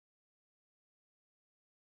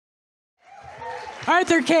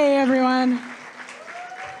Arthur K., everyone.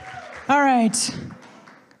 All right.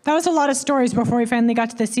 That was a lot of stories before we finally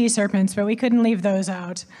got to the sea serpents, but we couldn't leave those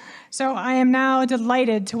out. So I am now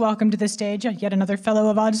delighted to welcome to the stage yet another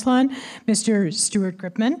fellow of Odd Salon, Mr. Stuart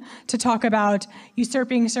Gripman, to talk about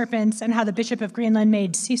usurping serpents and how the Bishop of Greenland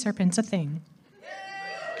made sea serpents a thing.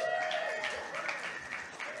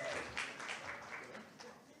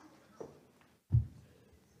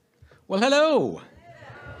 Well, hello.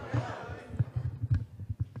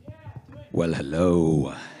 Well,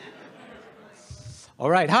 hello. All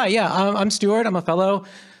right, hi, yeah, I'm Stuart, I'm a fellow.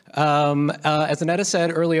 As Annetta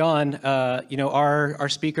said early on, our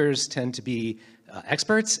speakers tend to be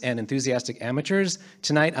experts and enthusiastic amateurs.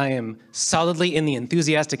 Tonight I am solidly in the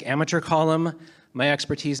enthusiastic amateur column, my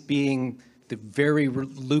expertise being the very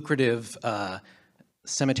lucrative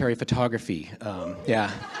cemetery photography.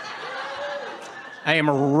 Yeah. I am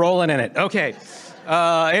rolling in it. Okay.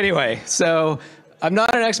 Anyway, so I'm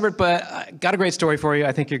not an expert, but I got a great story for you.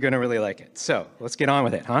 I think you're going to really like it. So let's get on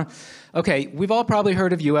with it, huh? Okay, we've all probably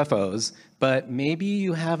heard of UFOs, but maybe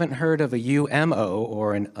you haven't heard of a UMO,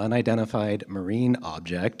 or an unidentified marine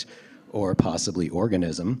object, or possibly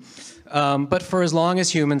organism. But for as long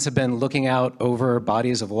as humans have been looking out over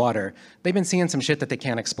bodies of water, they've been seeing some shit that they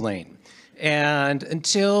can't explain. And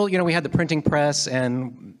until we had the printing press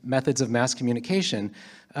and methods of mass communication,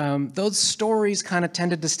 those stories kind of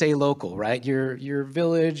tended to stay local, right? Your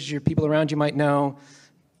village, your people around you might know,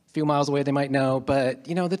 a few miles away they might know, but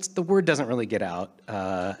the word doesn't really get out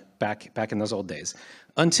back in those old days.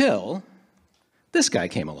 Until this guy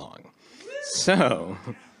came along. So,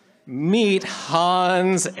 meet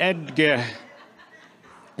Hans Edgar.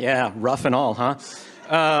 Yeah, rough and all, huh?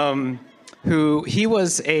 He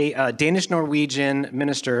was a Danish-Norwegian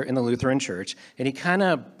minister in the Lutheran Church, and he kind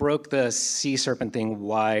of broke the sea serpent thing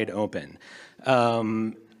wide open,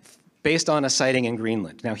 based on a sighting in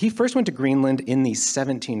Greenland. Now, he first went to Greenland in the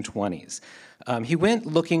 1720s. He went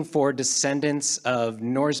looking for descendants of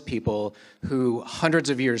Norse people who hundreds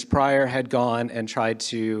of years prior had gone and tried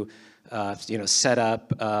to set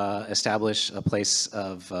up, establish a place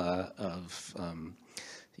of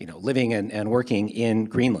living and working in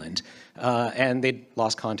Greenland. And they'd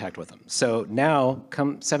lost contact with them. So now, come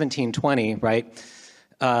 1720, right,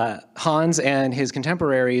 Hans and his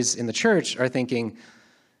contemporaries in the church are thinking,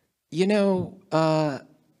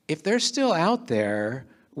 if they're still out there,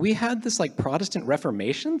 we had this Protestant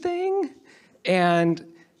Reformation thing, and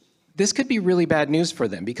this could be really bad news for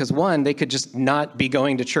them, because one, they could just not be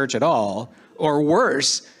going to church at all, or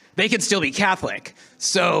worse, they could still be Catholic.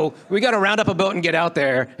 So we got to round up a boat and get out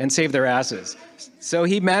there and save their asses. So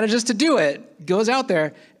he manages to do it, goes out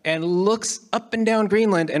there, and looks up and down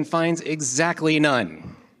Greenland and finds exactly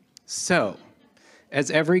none. So,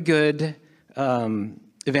 as every good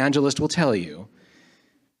evangelist will tell you,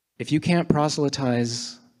 if you can't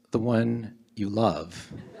proselytize the one you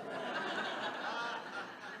love,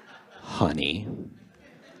 honey,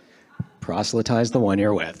 proselytize the one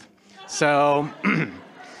you're with. So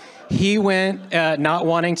he went, not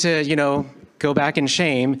wanting to, go back in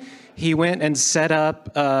shame, he went and set up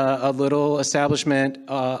a little establishment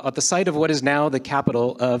at the site of what is now the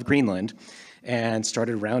capital of Greenland, and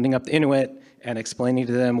started rounding up the Inuit and explaining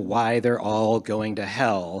to them why they're all going to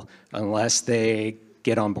hell unless they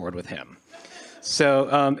get on board with him.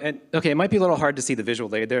 So, okay, it might be a little hard to see the visual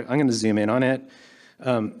there. I'm going to zoom in on it.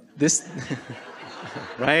 This,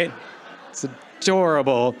 right? It's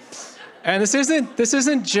adorable. And this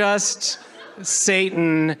isn't just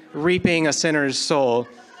Satan reaping a sinner's soul.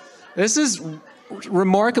 This is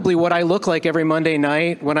remarkably what I look like every Monday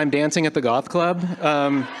night when I'm dancing at the goth club.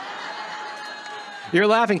 You're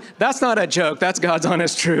laughing. That's not a joke. That's God's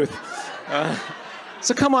honest truth.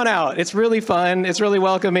 So come on out. It's really fun. It's really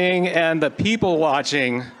welcoming. And the people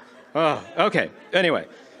watching. Oh, okay. Anyway,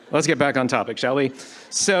 let's get back on topic, shall we?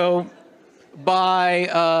 So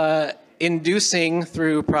by inducing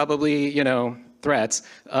through probably, threats,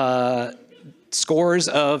 scores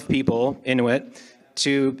of people, Inuit,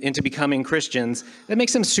 into becoming Christians, that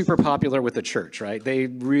makes them super popular with the church, right? They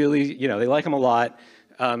really, they like him a lot.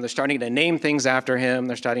 They're starting to name things after him.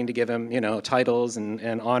 They're starting to give him, titles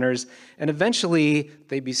and honors. And eventually,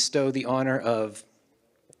 they bestow the honor of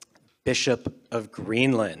Bishop of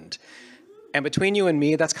Greenland. And between you and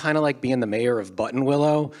me, that's kind of like being the mayor of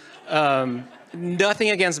Buttonwillow.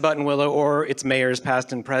 Nothing against Buttonwillow or its mayors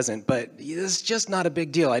past and present, but it's just not a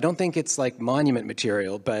big deal. I don't think it's like monument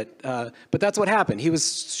material, but that's what happened. He was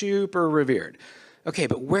super revered. Okay,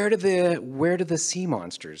 but where do the sea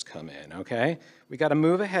monsters come in, okay? We got to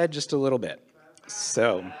move ahead just a little bit.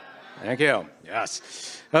 So, Thank you.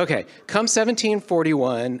 Yes. Okay. Come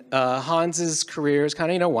 1741, Hans's career is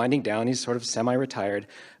kind of, winding down. He's sort of semi-retired.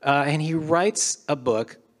 And he writes a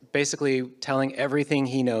book basically telling everything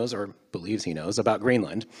he knows or believes he knows about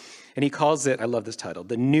Greenland. And he calls it, I love this title,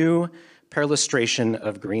 The New Perlustration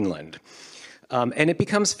of Greenland. And it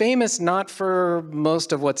becomes famous not for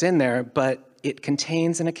most of what's in there, but it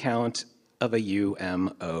contains an account of a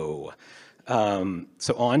UMO.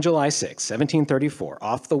 So on July 6, 1734,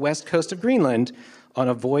 off the west coast of Greenland, on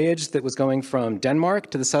a voyage that was going from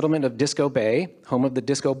Denmark to the settlement of Disco Bay, home of the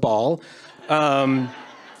disco ball, a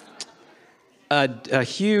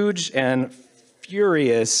huge and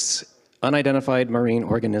furious unidentified marine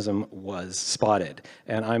organism was spotted.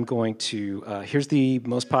 And I'm going to, here's the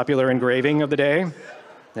most popular engraving of the day.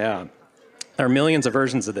 Yeah, there are millions of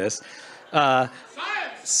versions of this.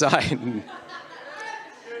 Science!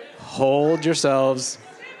 Hold yourselves.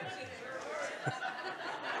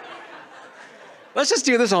 Let's just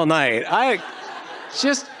do this all night.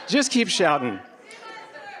 Just keep shouting.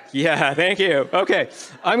 Yeah, thank you. Okay,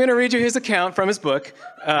 I'm going to read you his account from his book.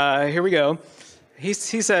 Here we go. He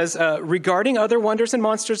says, regarding other wonders and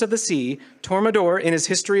monsters of the sea, Tormador, in his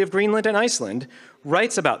History of Greenland and Iceland,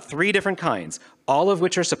 writes about 3 different kinds, all of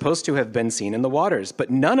which are supposed to have been seen in the waters,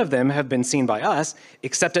 but none of them have been seen by us,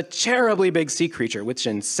 except a terribly big sea creature, which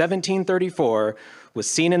in 1734 was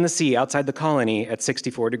seen in the sea outside the colony at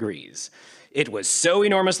 64 degrees. It was so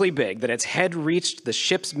enormously big that its head reached the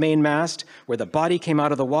ship's mainmast, where the body came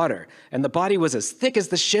out of the water, and the body was as thick as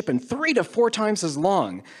the ship and 3 to 4 times as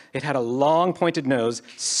long. It had a long pointed nose,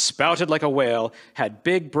 spouted like a whale, had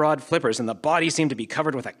big broad flippers, and the body seemed to be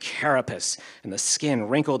covered with a carapace, and the skin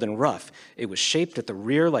wrinkled and rough. It was shaped at the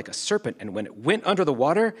rear like a serpent, and when it went under the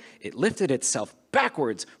water, it lifted itself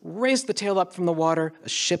backwards, raised the tail up from the water, a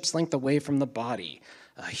ship's length away from the body.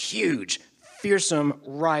 A huge, fearsome,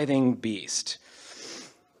 writhing beast.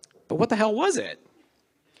 But what the hell was it?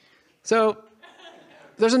 So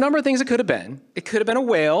there's a number of things it could have been. It could have been a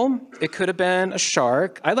whale. It could have been a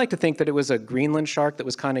shark. I like to think that it was a Greenland shark that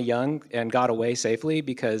was kind of young and got away safely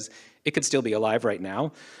because it could still be alive right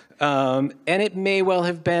now. And it may well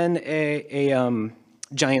have been a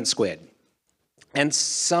giant squid. And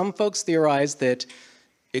some folks theorize that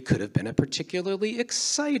it could have been a particularly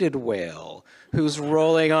excited whale who's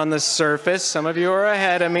rolling on the surface. Some of you are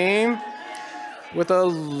ahead of me. With a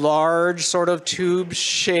large sort of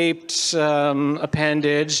tube-shaped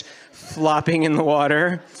appendage flopping in the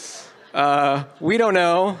water. We don't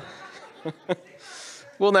know.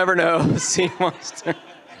 We'll never know. Sea monster.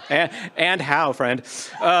 And how, friend.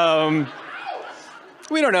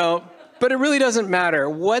 We don't know. But it really doesn't matter.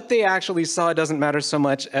 What they actually saw doesn't matter so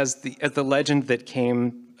much as the legend that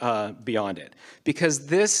came beyond it. Because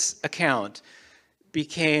this account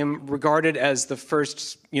became regarded as the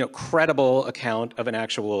first, credible account of an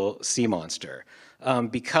actual sea monster.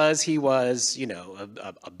 Because he was,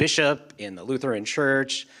 a bishop in the Lutheran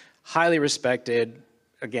Church, highly respected,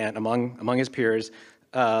 again, among his peers,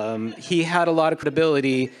 he had a lot of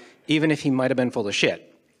credibility, even if he might have been full of shit.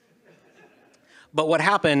 But what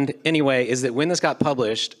happened, anyway, is that when this got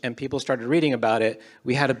published and people started reading about it,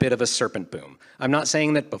 we had a bit of a serpent boom. I'm not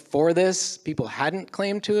saying that before this, people hadn't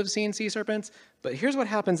claimed to have seen sea serpents, but here's what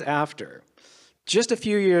happens after. Just a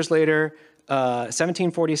few years later,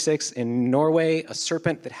 1746 in Norway, a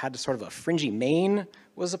serpent that had sort of a fringy mane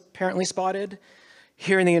was apparently spotted.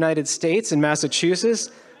 Here in the United States, in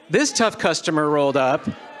Massachusetts, this tough customer rolled up.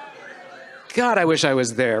 God, I wish I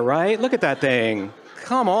was there, right? Look at that thing.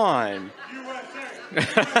 Come on.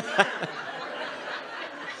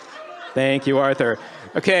 Thank you, Arthur.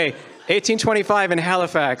 Okay, 1825 in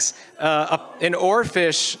Halifax, an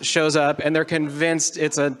oarfish shows up, and they're convinced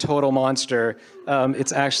it's a total monster.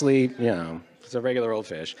 It's actually, it's a regular old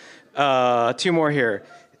fish. 2 more here.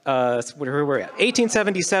 Where we're at?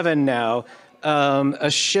 1877 now. A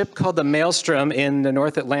ship called the Maelstrom in the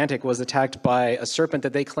North Atlantic was attacked by a serpent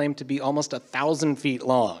that they claimed to be almost 1,000 feet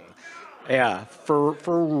long. Yeah,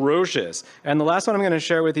 ferocious. And the last one I'm going to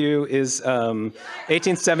share with you is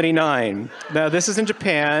 1879. Now, this is in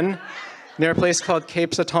Japan, near a place called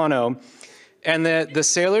Cape Satano. And the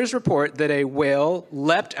sailors report that a whale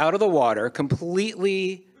leapt out of the water,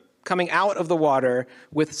 completely coming out of the water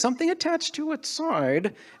with something attached to its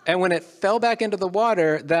side. And when it fell back into the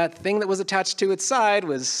water, that thing that was attached to its side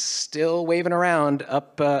was still waving around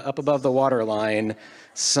up above the water line.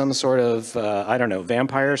 Some sort of, I don't know,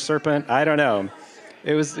 vampire serpent? I don't know.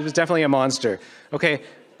 It was definitely a monster. Okay,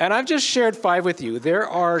 and I've just shared 5 with you. There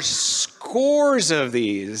are scores of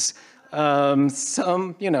these,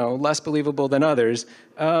 some, less believable than others.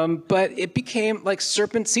 But it became, like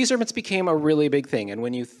sea serpents became a really big thing. And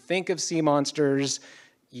when you think of sea monsters,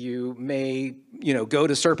 you may, go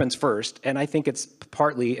to serpents first. And I think it's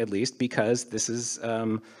partly, at least, because this is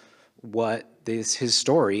what his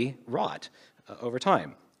story wrought over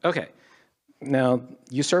time. Okay, now,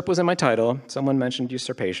 usurp was in my title. Someone mentioned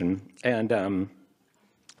usurpation. And,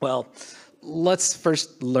 well, let's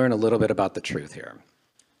first learn a little bit about the truth here.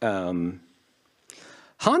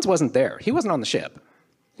 Hans wasn't there. He wasn't on the ship.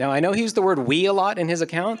 Now, I know he used the word we a lot in his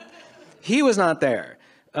account. He was not there.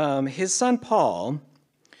 His son, Paul,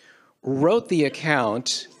 wrote the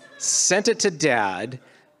account, sent it to Dad,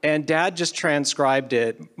 and Dad just transcribed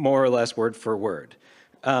it more or less word for word.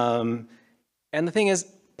 And the thing is,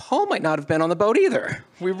 Paul might not have been on the boat either.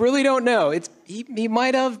 We really don't know. He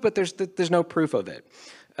might have, but there's no proof of it.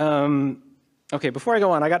 Okay, before I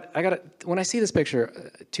go on, when I see this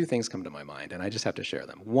picture, two things come to my mind, and I just have to share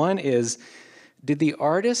them. One is, did the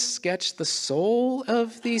artist sketch the soul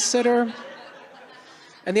of the sitter?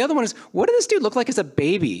 And the other one is, what did this dude look like as a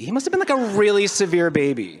baby? He must have been like a really severe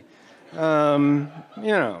baby. I don't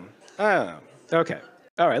know. Okay,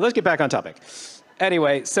 all right, let's get back on topic.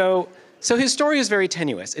 Anyway, so his story is very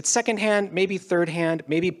tenuous. It's secondhand, maybe thirdhand.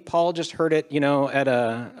 Maybe Paul just heard it, at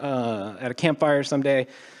a campfire someday.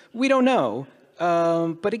 We don't know.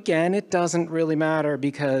 But again, it doesn't really matter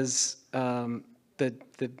because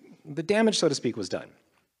the damage, so to speak, was done.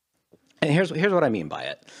 And here's what I mean by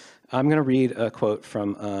it. I'm going to read a quote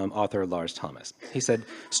from author Lars Thomas. He said,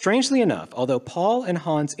 "Strangely enough, although Paul and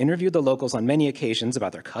Hans interviewed the locals on many occasions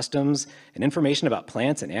about their customs and information about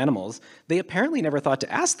plants and animals, they apparently never thought to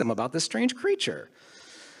ask them about this strange creature.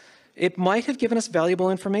 It might have given us valuable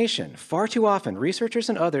information. Far too often, researchers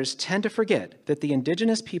and others tend to forget that the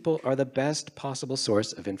indigenous people are the best possible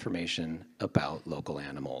source of information about local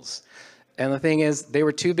animals." And the thing is, they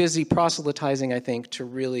were too busy proselytizing, I think, to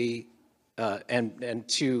really, and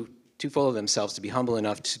too full of themselves to be humble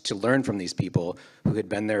enough to learn from these people who had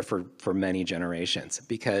been there for many generations.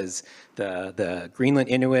 Because the Greenland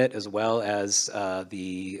Inuit, as well as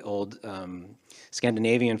the old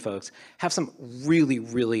Scandinavian folks, have some really,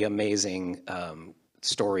 really amazing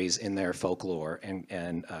stories in their folklore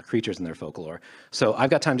and creatures in their folklore. So I've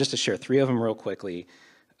got time just to share three of them real quickly.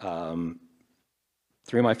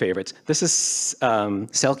 Three of my favorites. This is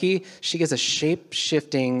Selkie. She is a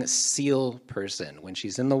shape-shifting seal person. When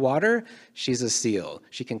she's in the water, she's a seal.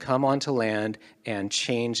 She can come onto land and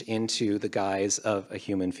change into the guise of a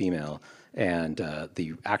human female, and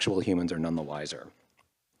the actual humans are none the wiser.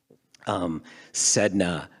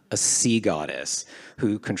 Sedna, a sea goddess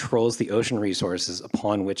who controls the ocean resources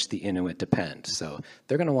upon which the Inuit depend. So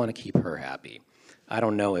they're going to want to keep her happy. I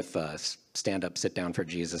don't know if stand up, sit down for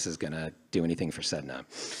Jesus is going to do anything for Sedna.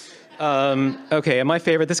 Okay, and my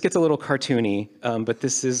favorite, this gets a little cartoony, but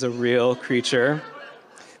this is a real creature.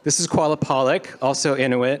 This is Qualapalak, also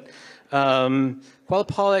Inuit.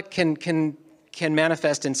 Qualapalak can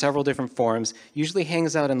manifest in several different forms, usually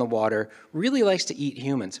hangs out in the water, really likes to eat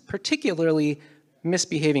humans, particularly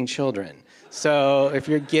misbehaving children. So if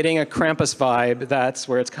you're getting a Krampus vibe, that's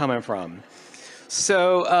where it's coming from.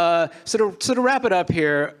 So to wrap it up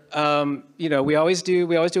here, we always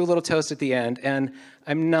do a little toast at the end, and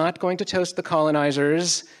I'm not going to toast the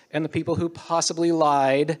colonizers and the people who possibly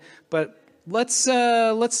lied, but let's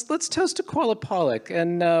toast to Qualapalak,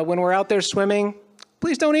 and when we're out there swimming,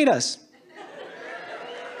 please don't eat us.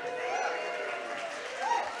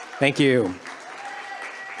 Thank you.